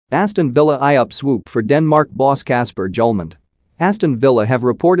Aston Villa eye up swoop for Denmark boss Kasper Hjulmand. Aston Villa have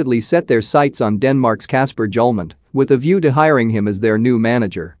reportedly set their sights on Denmark's Kasper Hjulmand, with a view to hiring him as their new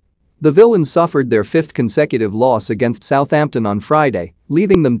manager. The Villains suffered their fifth consecutive loss against Southampton on Friday,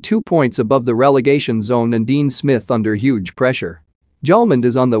 leaving them 2 points above the relegation zone and Dean Smith under huge pressure. Hjulmand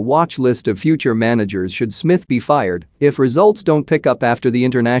is on the watch list of future managers should Smith be fired if results don't pick up after the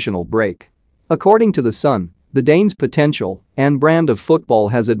international break. According to The Sun, the Dane's potential and brand of football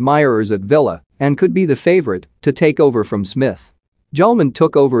has admirers at Villa and could be the favorite to take over from Smith. Hjulmand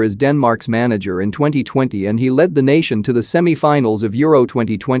took over as Denmark's manager in 2020 and he led the nation to the semi-finals of Euro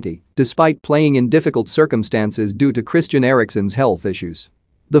 2020, despite playing in difficult circumstances due to Christian Eriksen's health issues.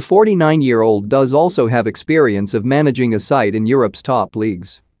 The 49-year-old does also have experience of managing a side in Europe's top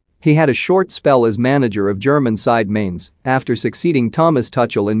leagues. He had a short spell as manager of German side Mainz after succeeding Thomas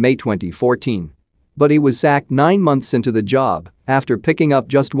Tuchel in May 2014. But he was sacked 9 months into the job after picking up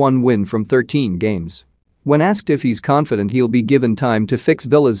just one win from 13 games. When asked if he's confident he'll be given time to fix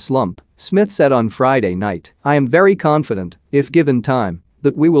Villa's slump, Smith said on Friday night, "I am very confident, if given time,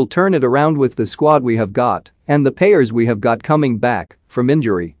 that we will turn it around with the squad we have got and the players we have got coming back from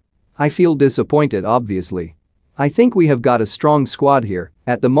injury. I feel disappointed obviously. I think we have got a strong squad here,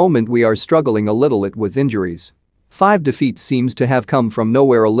 at the moment we are struggling a little with injuries. 5 defeats seems to have come from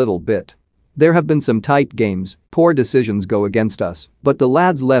nowhere a little bit. There have been some tight games, poor decisions go against us, but the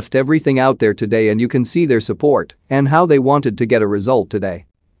lads left everything out there today and you can see their support and how they wanted to get a result today."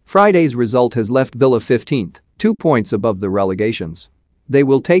 Friday's result has left Villa 15th, 2 points above the relegations. They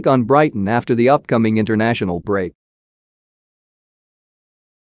will take on Brighton after the upcoming international break.